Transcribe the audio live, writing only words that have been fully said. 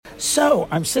So,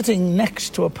 I'm sitting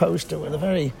next to a poster with a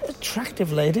very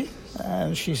attractive lady.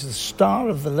 She's the star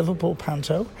of the Liverpool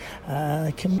Panto.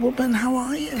 Kim Woodburn, how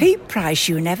are you? Pete Price,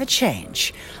 you never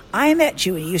change. I met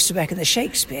you when you used to work in the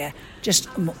Shakespeare just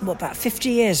about 50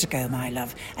 years ago, my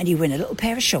love, and you were in a little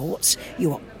pair of shorts.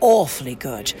 You were awfully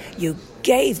good. You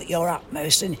gave your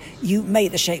utmost and you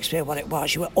made the Shakespeare what it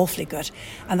was. You were awfully good.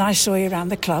 And I saw you around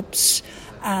the clubs.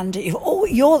 And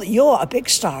you're a big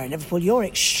star in Liverpool. You're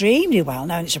extremely well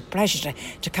known. It's a pleasure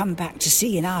to come back to see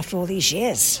you now after all these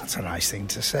years. That's a nice thing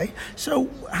to say. So,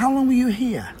 how long were you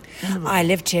here? I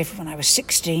lived here from when I was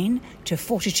 16 to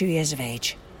 42 years of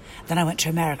age. Then I went to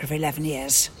America for 11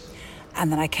 years.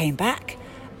 And then I came back.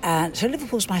 So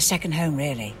Liverpool's my second home,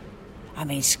 really. I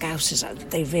mean,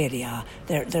 Scousers, they really are.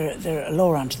 They're a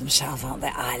law unto themselves, aren't they?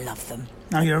 I love them.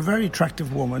 Now, you're a very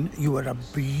attractive woman. You were a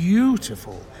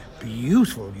beautiful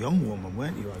young woman,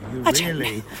 weren't you?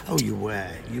 You were.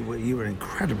 You were an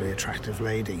incredibly attractive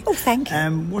lady. Oh, thank you.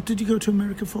 What did you go to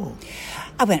America for?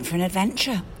 I went for an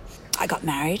adventure. I got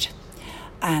married,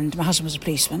 and my husband was a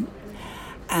policeman,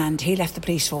 and he left the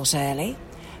police force early.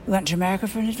 We went to America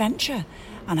for an adventure,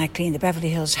 and I cleaned the Beverly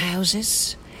Hills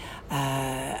houses,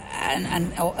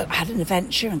 and had an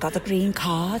adventure and got the green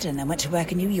card, and then went to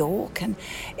work in New York, and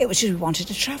it was just we wanted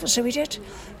to travel, so we did.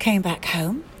 Came back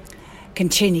home,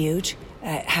 continued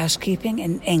housekeeping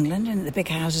in England and the big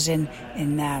houses in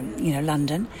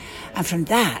London, and from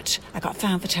that I got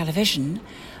found for television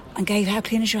and gave How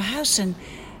Clean Is Your House, and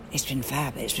it's been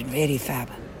fab. It's been really fab.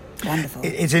 Wonderful.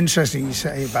 It's interesting you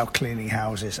say about cleaning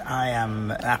houses. I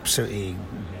am absolutely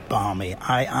balmy.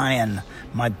 I iron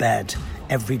my bed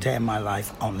every day of my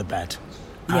life on the bed.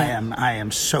 Yeah. I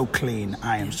am so clean.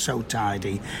 I am so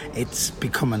tidy. It's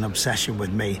become an obsession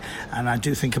with me, and I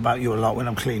do think about you a lot when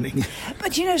I'm cleaning.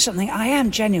 But you know something? I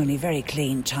am genuinely very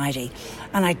clean, tidy,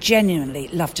 and I genuinely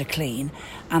love to clean,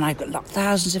 and I've got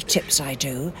thousands of tips I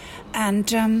do,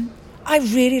 and I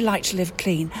really like to live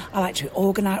clean. I like to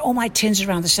organise all my tins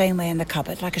around the same way in the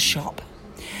cupboard, like a shop.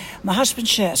 My husband's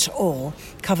shirts are all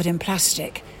covered in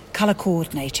plastic, colour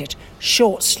coordinated,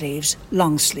 short sleeves,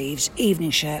 long sleeves,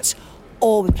 evening shirts,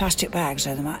 all with plastic bags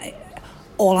over them,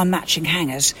 all on matching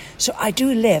hangers. So I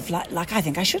do live like I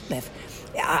think I should live.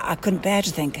 I couldn't bear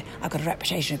to think I've got a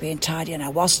reputation of being tidy, and I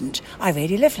wasn't. I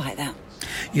really live like that.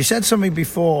 You said something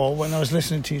before when I was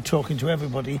listening to you talking to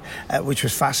everybody, which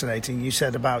was fascinating. You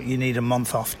said about you need a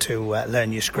month off to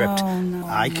learn your script. Oh, no,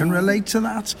 I can relate to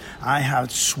that. I had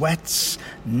sweats,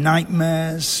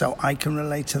 nightmares, so I can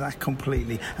relate to that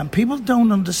completely. And people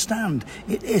don't understand.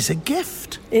 It is a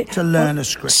gift to learn a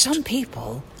script. Some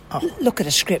people look at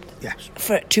a script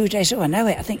for 2 days. Oh, I know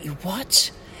it. I think,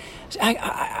 what?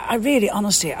 I really,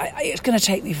 honestly, it's going to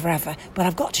take me forever, but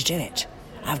I've got to do it.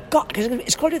 Because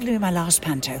it's probably going to be my last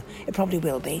panto. It probably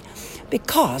will be.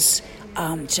 Because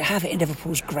to have it in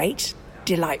Liverpool is great,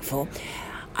 delightful.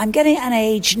 I'm getting at an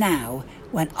age now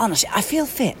when, honestly, I feel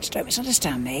fit. Don't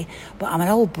misunderstand me. But I'm an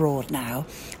old broad now,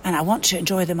 and I want to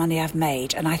enjoy the money I've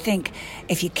made. And I think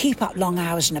if you keep up long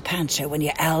hours in a panto when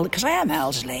you're elderly, because I am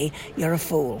elderly, you're a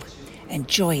fool.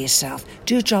 Enjoy yourself.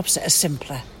 Do jobs that are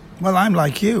simpler. Well, I'm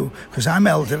like you, because I'm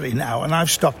elderly now, and I've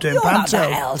stopped doing panto. You're not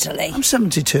that elderly. I'm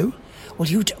 72. Well,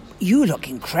 you look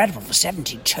incredible for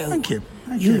 72. Thank you.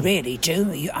 You really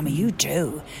do. You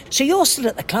do. So you're still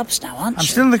at the clubs now, aren't you? I'm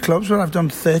still in the clubs, but I've done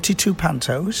 32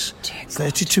 pantos,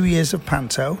 32 years of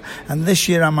panto, and this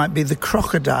year I might be the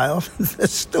crocodile they're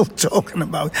still talking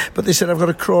about, but they said I've got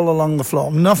to crawl along the floor.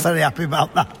 I'm not very happy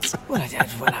about that. Well,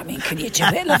 can you do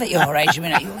it? Love at your age. You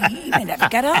may never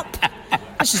get up.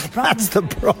 This is the problem. That's the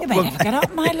problem. You may never get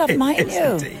up, my love, mightn't you?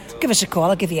 Indeed. Give us a call,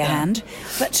 I'll give you a hand.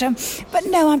 But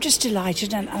no, I'm just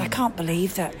delighted, and I can't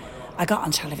believe that I got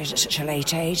on television at such a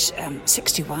late age,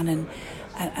 61,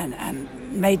 and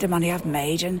made the money I've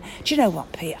made. And do you know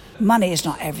what, Pete? Money is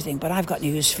not everything, but I've got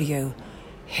news for you.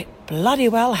 It bloody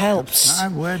well helps. My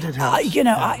word, it helps.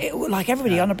 Like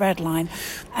everybody on a breadline,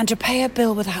 and to pay a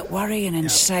bill without worrying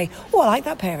and say, I like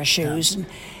that pair of shoes, and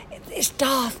it's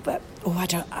daft, but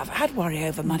I've had worry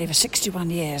over money for 61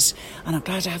 years, and I'm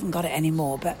glad I haven't got it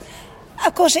anymore. But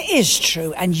of course it is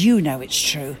true, and you know it's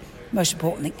true. Most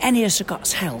important thing, any of us have got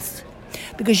health.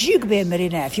 Because you could be a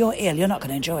millionaire. If you're ill, you're not going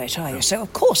to enjoy it, are you? So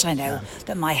of course I know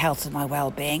that my health and my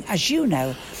well-being, as you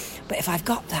know. But if I've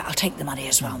got that, I'll take the money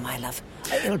as well, my love.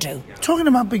 It'll do. Talking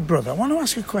about Big Brother, I want to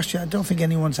ask a question I don't think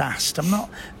anyone's asked. I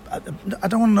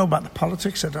don't want to know about the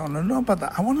politics. I don't want to know about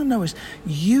that. I want to know is,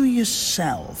 you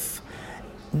yourself,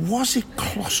 was it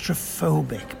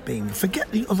claustrophobic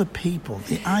forget the other people,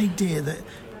 the idea that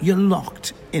you're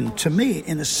locked in, to me,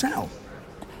 in a cell?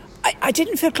 I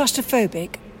didn't feel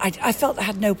claustrophobic. I felt I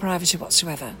had no privacy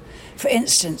whatsoever. For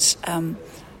instance,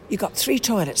 you've got 3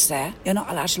 toilets there. You're not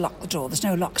allowed to lock the door. There's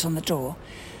no locks on the door.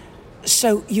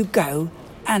 So you go,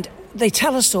 and they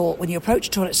tell us all when you approach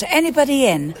the toilet, is there anybody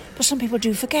in? But some people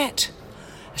do forget.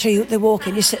 So they walk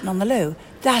in, you're sitting on the loo.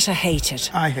 That I hated.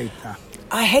 I hate that.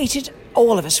 I hated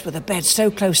all of us with a bed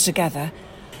so close together.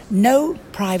 No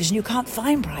privacy, and you can't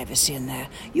find privacy in there.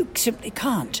 You simply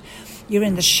can't. You're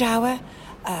in the shower,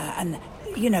 and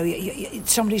you know,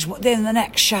 somebody's there in the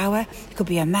next shower. It could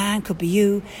be a man, could be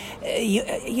you.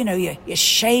 You know, you're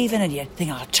shaving and you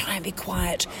think, "I'll try and be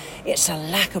quiet." It's a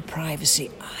lack of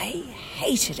privacy. I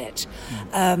hated it.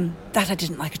 That I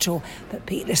didn't like at all. But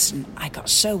Pete, listen, I got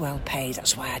so well paid.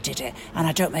 That's why I did it, and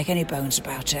I don't make any bones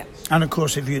about it. And of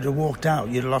course, if you'd have walked out,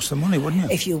 you'd have lost the money, wouldn't you?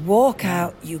 If you walk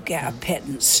out, you get a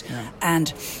pittance. Yeah.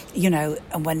 And, you know,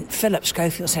 and when Philip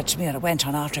Schofield said to me, and I went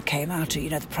on after I came out, you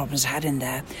know, the problems I had in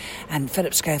there, and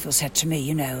Philip Schofield said to me,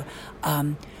 you know,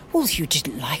 well, you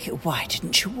didn't like it, why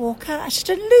didn't you walk out? I said,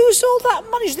 to lose all that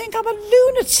money, you think I'm a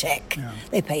lunatic? Yeah.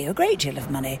 They pay you a great deal of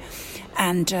money.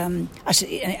 And I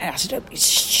said, don't be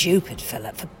stupid,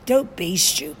 Philip, don't be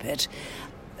stupid.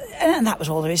 And that was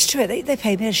all there is to it. They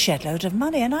paid me a shed load of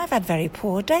money, and I've had very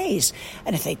poor days.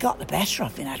 And if they got the better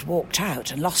of me and I'd walked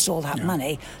out and lost all that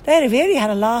money, they'd have really had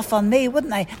a laugh on me,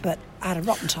 wouldn't they? But I had a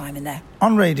rotten time in there.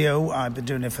 On radio, I've been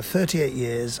doing it for 38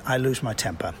 years, I lose my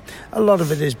temper. A lot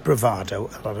of it is bravado,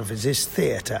 a lot of it is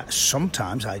theatre.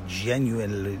 Sometimes I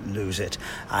genuinely lose it.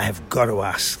 I have got to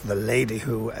ask the lady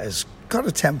who has got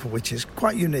a temper which is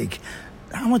quite unique,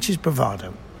 how much is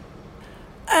bravado?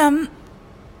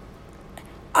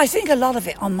 I think a lot of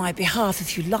it on my behalf,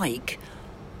 if you like,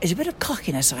 is a bit of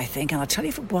cockiness, I think, and I'll tell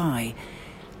you why.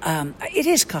 It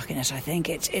is cockiness, I think.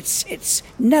 It's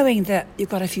knowing that you've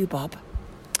got a few bob,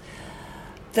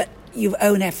 that you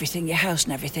own everything, your house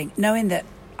and everything, knowing that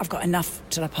I've got enough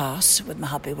till I pass with my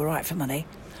hubby, we're right for money,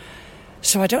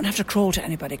 so I don't have to crawl to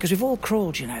anybody, because we've all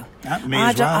crawled, you know. Me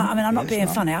as well. I mean, I'm not Me as being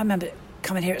well. funny. I remember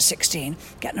coming here at 16,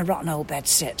 getting a rotten old bed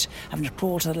sit, having to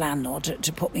crawl to the landlord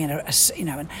to put me in a, you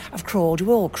know, and I've crawled,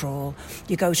 you all crawl,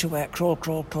 you go to work,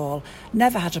 crawl,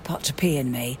 never had a pot to pee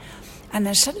in me. And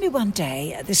then suddenly one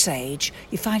day, at this age,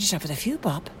 you find yourself with a few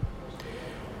bob,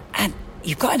 and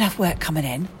you've got enough work coming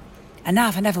in, and now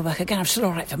if I never work again, I'm still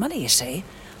all right for money, you see.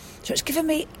 So it's given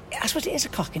me, I suppose it is a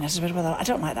cockiness, I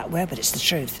don't like that word, but it's the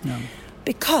truth. No.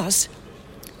 Because,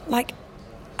 like,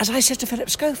 as I said to Philip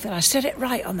Schofield, I said it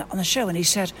right on the show, and he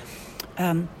said,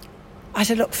 I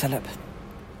said, look, Philip,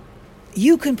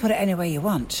 you can put it any way you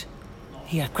want.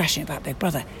 He had a question about Big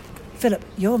Brother. Philip,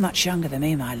 you're much younger than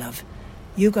me, my love.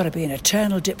 You've got to be an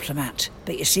eternal diplomat.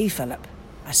 But you see, Philip,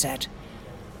 I said,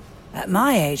 at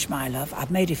my age, my love,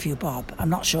 I've made a few bob. I'm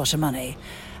not short of money.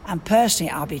 And personally,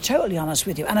 I'll be totally honest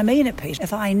with you, and I mean it, Pete,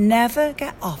 if I never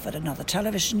get offered another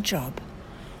television job,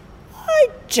 I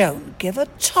don't give a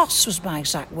toss, was my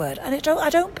exact word. And I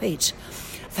don't, Pete.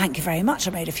 Thank you very much.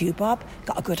 I made a few bob,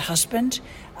 got a good husband,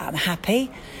 I'm happy.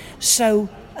 So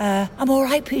I'm all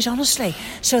right, Pete, honestly.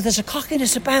 So there's a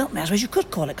cockiness about me, I suppose you could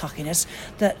call it cockiness,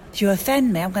 that if you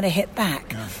offend me, I'm going to hit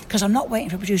back. Because I'm not waiting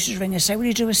for producers to ring and say, will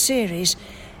you do a series?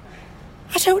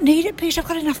 I don't need it, Pete, I've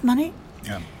got enough money.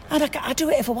 Yeah. And I do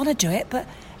it if I want to do it, but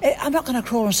I'm not going to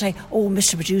crawl and say, oh,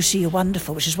 Mr. Producer, you're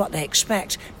wonderful, which is what they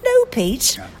expect. No,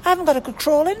 Pete, Yeah. I haven't got a good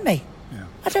crawl in me. Yeah.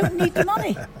 I don't need the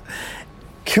money.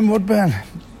 Kim Woodburn,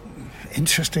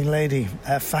 interesting lady,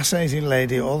 a fascinating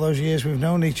lady. All those years we've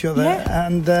known each other, Yeah.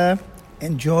 and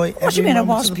enjoy What do you every mean I moment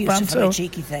was of the beautiful, banter. a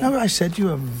cheeky thing? No, I said you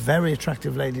were a very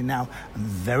attractive lady now, and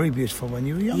very beautiful when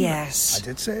you were younger. Yes. I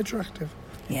did say attractive.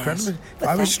 Yes. Incredibly. But If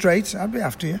I was thank- straight, I'd be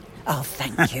after you. Oh,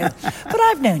 thank you. But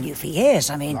I've known you for years.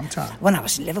 I mean, Long time. when I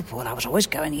was in Liverpool, I was always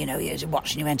going, you know,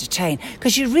 watching you entertain,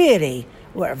 because you really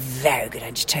were a very good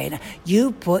entertainer.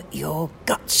 You put your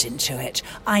guts into it.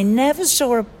 I never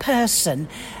saw a person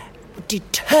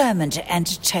determined to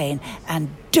entertain and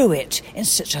do it in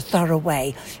such a thorough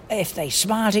way. If they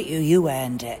smiled at you, you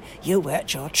earned it. You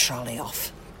worked your trolley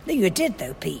off. You did,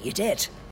 though, Pete, you did.